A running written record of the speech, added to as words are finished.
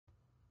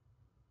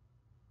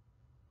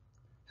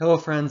Hello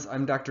friends,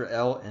 I'm Dr.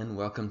 L and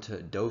welcome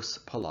to Dos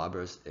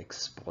Palabras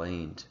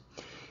Explained.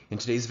 In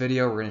today's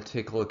video, we're going to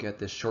take a look at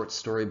this short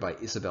story by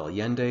Isabel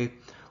Allende,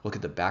 look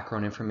at the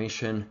background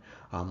information,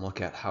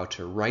 look at how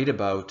to write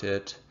about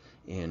it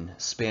in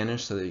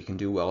Spanish so that you can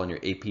do well on your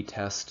AP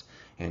test,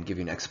 and give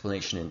you an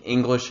explanation in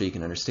English so you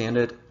can understand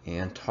it,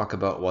 and talk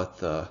about what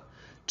the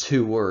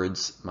two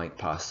words might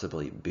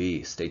possibly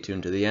be. Stay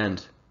tuned to the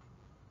end.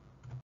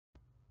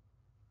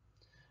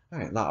 All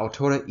right, la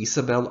autora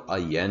Isabel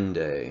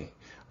Allende.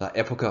 La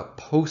época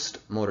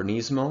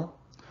postmodernismo,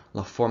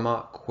 la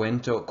forma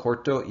cuento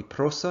corto y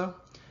prosa,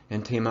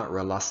 and tema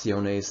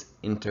relaciones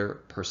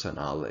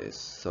interpersonales.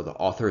 So the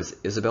author is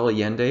Isabel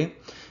Allende,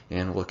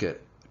 and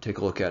take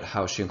a look at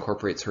how she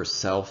incorporates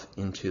herself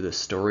into the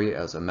story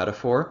as a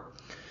metaphor.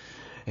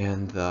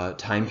 And the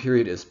time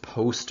period is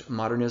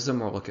postmodernism.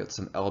 We'll look at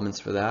some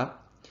elements for that.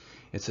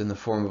 It's in the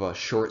form of a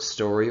short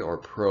story or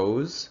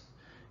prose,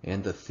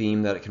 and the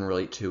theme that it can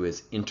relate to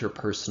is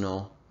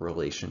interpersonal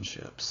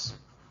relationships.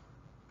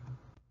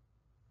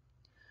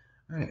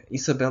 Right.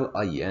 Isabel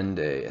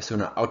Allende es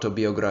una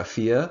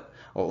autobiografía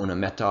o una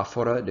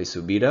metáfora de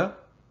su vida.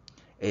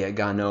 Ella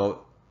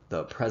ganó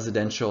the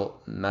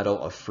Presidential Medal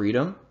of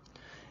Freedom.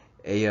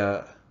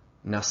 Ella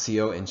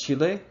nació en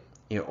Chile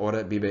y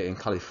ahora vive en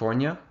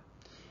California.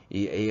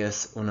 Y ella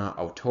es una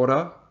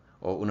autora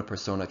o una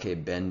persona que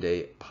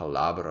vende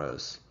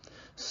palabras.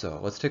 So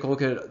let's take a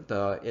look at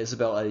the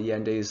Isabel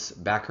Allende's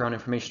background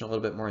information a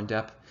little bit more in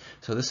depth.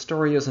 So this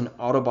story is an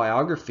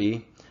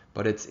autobiography,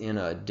 but it's in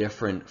a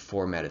different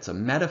format. It's a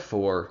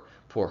metaphor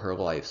for her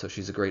life. So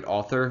she's a great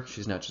author.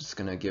 She's not just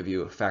going to give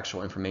you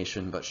factual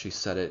information, but she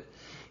set it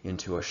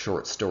into a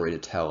short story to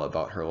tell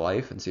about her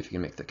life and see if you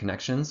can make the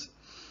connections.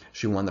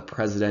 She won the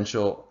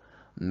Presidential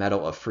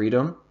Medal of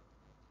Freedom.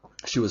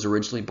 She was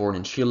originally born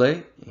in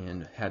Chile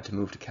and had to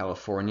move to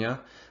California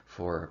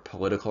for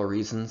political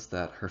reasons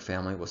that her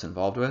family was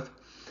involved with.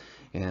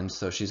 And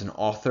so she's an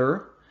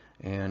author,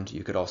 and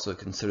you could also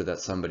consider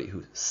that somebody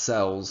who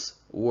sells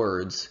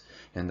words,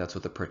 and that's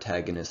what the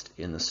protagonist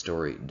in the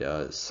story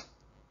does.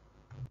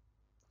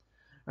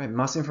 All right,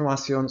 más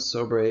información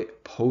sobre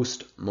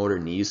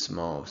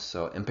postmodernismo.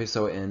 So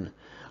empezó en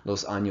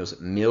los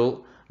años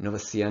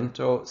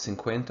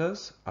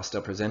 1950 hasta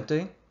el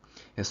presente.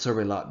 Es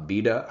sobre la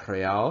vida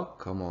real,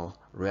 como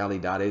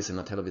realidades en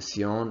la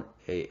televisión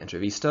e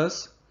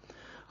entrevistas.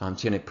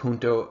 Tiene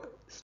puntos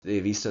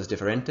de vistas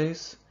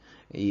diferentes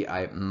y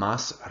hay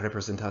más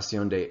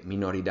representación de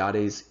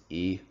minoridades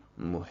y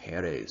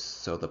mujeres.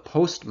 So the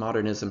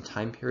postmodernism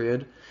time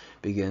period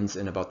begins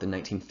in about the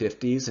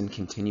 1950s and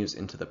continues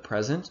into the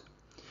present.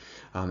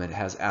 It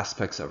has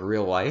aspects of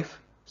real life.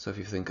 So if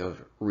you think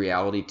of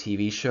reality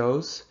TV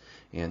shows,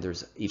 and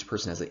each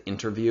person has an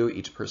interview,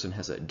 each person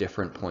has a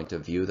different point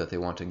of view that they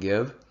want to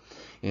give.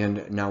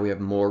 And now we have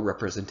more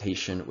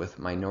representation with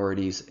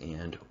minorities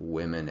and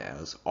women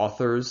as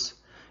authors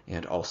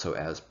and also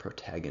as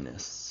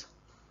protagonists.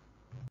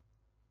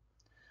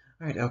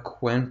 All right, el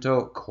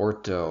cuento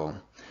corto.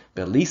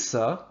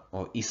 Belisa,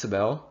 o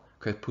Isabel,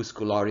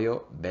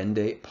 crepusculario,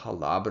 vende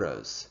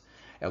palabras.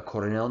 El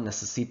coronel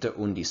necesita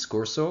un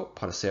discurso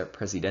para ser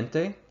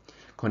presidente.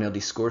 Con el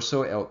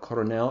discurso, el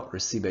coronel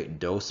recibe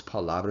dos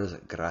palabras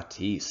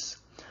gratis.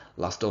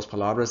 Las dos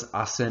palabras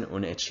hacen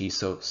un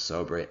hechizo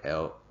sobre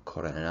el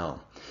coronel.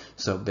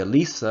 So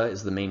Belisa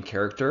is the main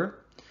character.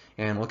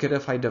 And look at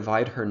if I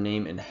divide her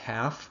name in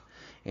half.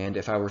 And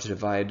if I were to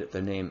divide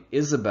the name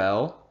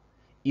Isabel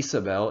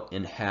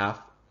in half,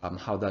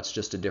 how that's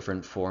just a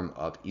different form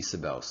of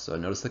Isabel. So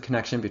notice the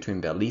connection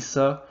between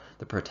Belisa,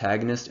 the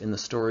protagonist in the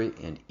story,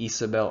 and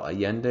Isabel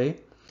Allende,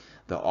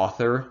 the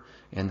author,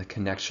 and the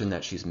connection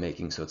that she's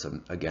making. So it's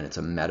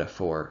a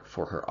metaphor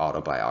for her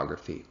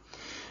autobiography.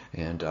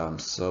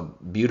 And so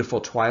Beautiful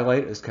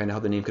Twilight is kind of how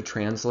the name could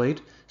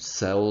translate.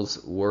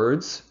 Sells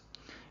words.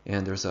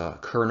 And there's a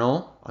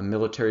colonel, a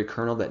military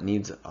colonel that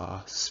needs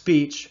a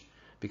speech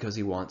because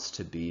he wants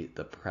to be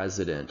the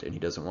president, and he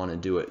doesn't want to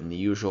do it in the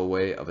usual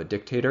way of a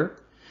dictator.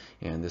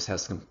 And this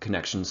has some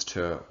connections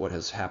to what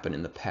has happened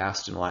in the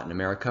past in Latin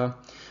America.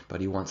 But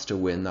he wants to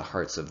win the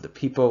hearts of the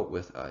people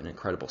with an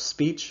incredible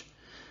speech.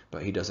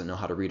 But he doesn't know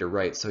how to read or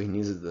write, so he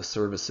needs the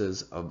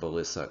services of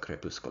Belisa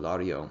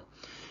Crepusculario.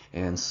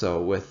 And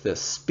so with this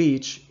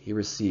speech, he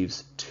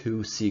receives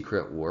two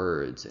secret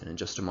words. And in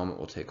just a moment,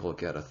 we'll take a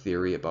look at a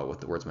theory about what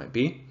the words might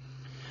be.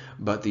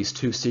 But these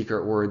two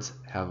secret words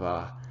have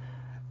un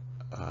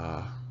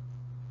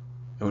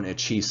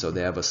hechizo.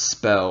 They have a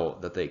spell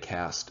that they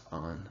cast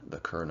on the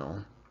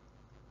colonel.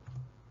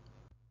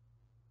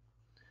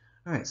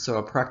 All right, so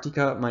a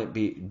práctica might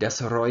be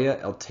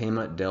desarrolla el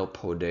tema del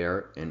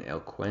poder en el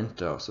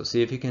cuento. So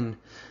see if you can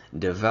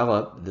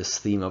develop this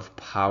theme of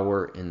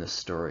power in the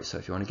story. So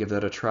if you want to give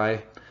that a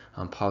try,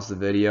 pause the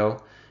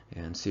video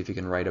and see if you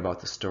can write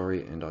about the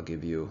story, and I'll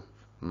give you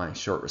my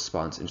short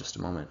response in just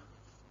a moment.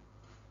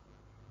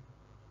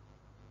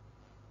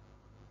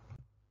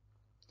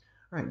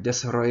 All right,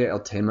 desarrolla el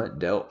tema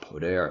del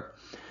poder.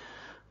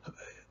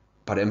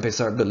 Para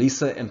empezar,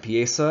 Belisa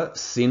empieza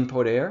sin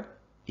poder.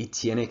 y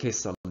tiene que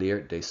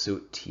salir de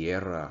su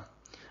tierra.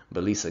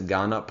 Belisa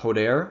gana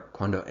poder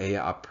cuando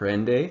ella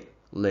aprende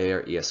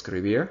leer y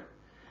escribir.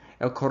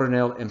 El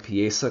coronel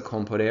empieza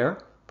con poder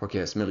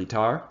porque es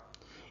militar.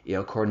 Y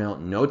el coronel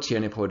no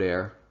tiene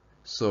poder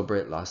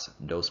sobre las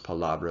dos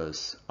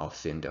palabras al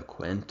fin del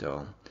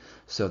cuento.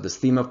 So this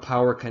theme of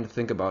power, kind of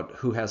think about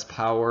who has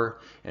power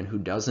and who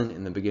doesn't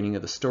in the beginning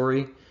of the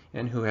story,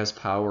 and who has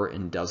power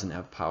and doesn't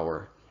have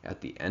power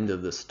at the end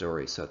of the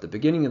story. So at the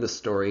beginning of the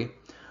story,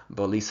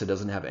 Belisa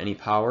doesn't have any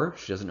power.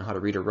 She doesn't know how to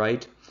read or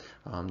write.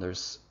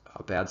 There's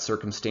bad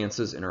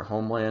circumstances in her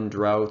homeland,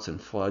 droughts and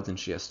floods, and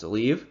she has to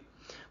leave.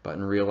 But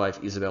in real life,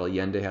 Isabel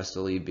Allende has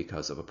to leave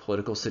because of a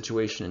political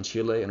situation in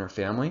Chile and her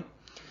family.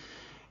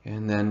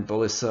 And then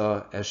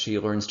Belisa, as she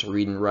learns to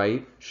read and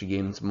write, she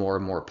gains more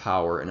and more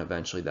power, and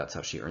eventually that's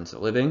how she earns a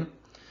living.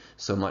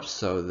 So much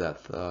so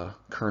that the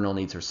colonel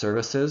needs her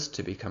services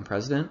to become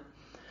president.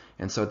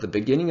 And so at the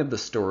beginning of the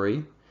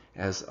story,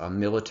 as a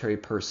military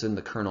person,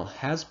 the colonel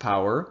has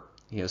power.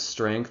 He has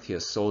strength, he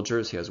has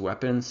soldiers, he has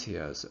weapons, he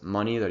has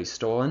money that he's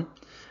stolen.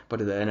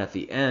 But then at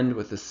the end,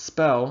 with this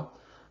spell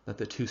that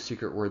the two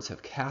secret words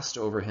have cast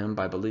over him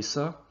by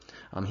Belisa,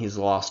 he's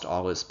lost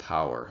all his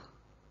power.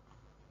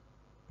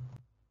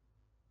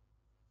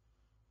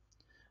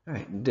 All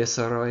right,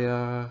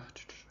 desarrolla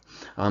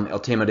el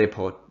tema de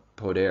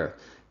poder.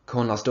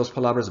 Con las dos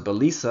palabras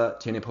Belisa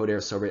tiene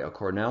poder sobre el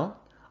coronel.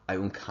 Hay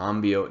un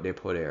cambio de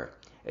poder.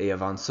 Ella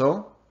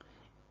avanzó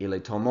y le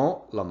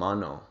tomó la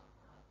mano.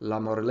 La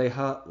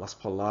moraleja, las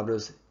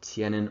palabras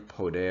tienen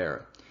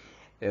poder.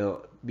 El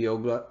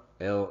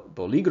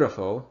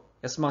bolígrafo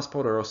es más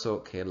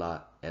poderoso que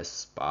la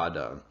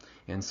espada.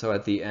 And so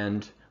at the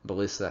end,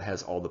 Belisa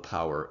has all the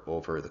power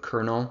over the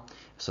colonel.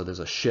 So there's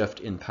a shift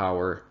in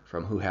power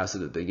from who has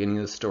it at the beginning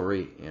of the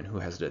story and who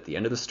has it at the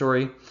end of the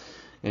story.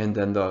 And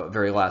then the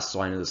very last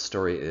line of the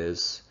story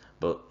is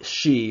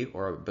she,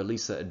 or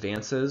Belisa,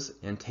 advances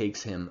and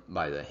takes him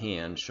by the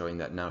hand, showing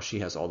that now she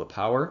has all the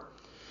power.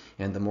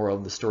 And the moral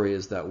of the story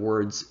is that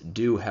words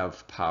do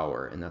have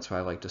power. And that's why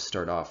I like to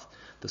start off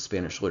the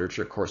Spanish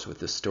literature course with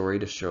this story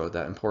to show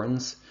that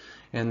importance.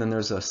 And then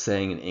there's a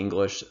saying in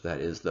English that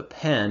is, the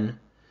pen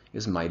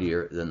is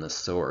mightier than the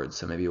sword.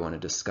 So maybe you want to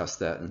discuss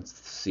that and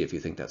see if you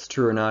think that's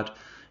true or not,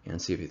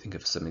 and see if you think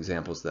of some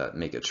examples that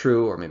make it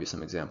true, or maybe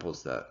some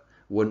examples that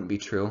wouldn't be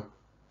true.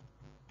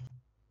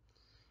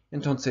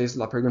 Entonces,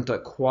 la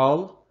pregunta,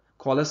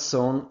 ¿cuáles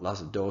son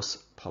las dos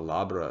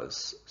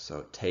palabras?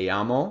 So, te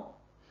amo,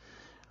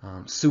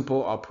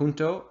 supo al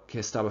punto que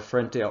estaba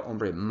frente al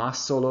hombre más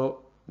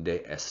solo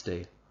de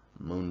este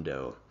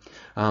mundo.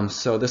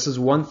 So this is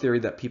one theory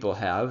that people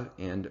have,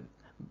 and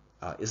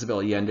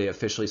Isabel Allende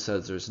officially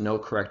says there's no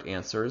correct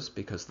answers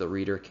because the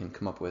reader can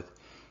come up with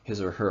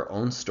his or her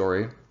own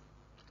story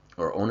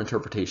or own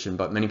interpretation,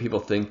 but many people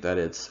think that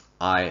it's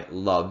I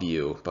love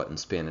you, but in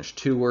Spanish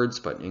 2 words,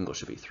 but in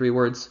English it would be 3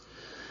 words.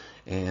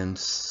 And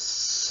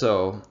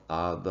so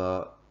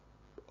the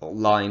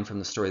line from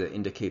the story that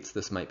indicates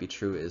this might be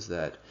true is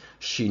that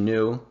she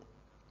knew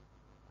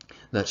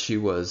that she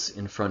was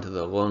in front of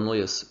the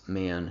loneliest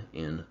man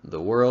in the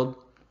world.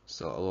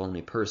 So a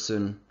lonely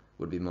person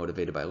would be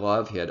motivated by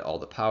love. He had all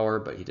the power,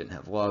 but he didn't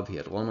have love. He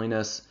had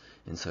loneliness.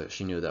 And so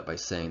she knew that by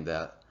saying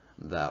that,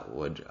 that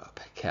would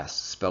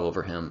cast a spell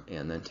over him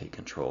and then take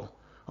control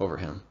over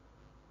him.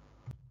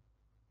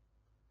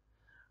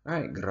 All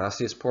right,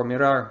 gracias por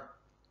mirar.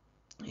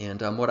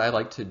 And what I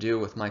like to do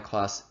with my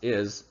class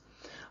is,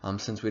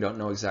 since we don't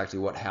know exactly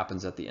what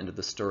happens at the end of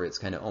the story, it's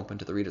kind of open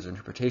to the reader's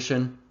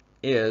interpretation,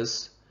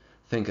 is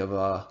think of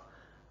a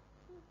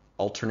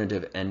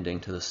alternative ending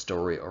to the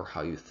story, or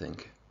how you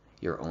think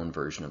your own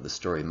version of the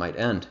story might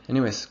end.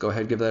 Anyways, go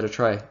ahead, give that a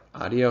try.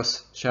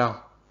 Adios.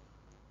 Ciao.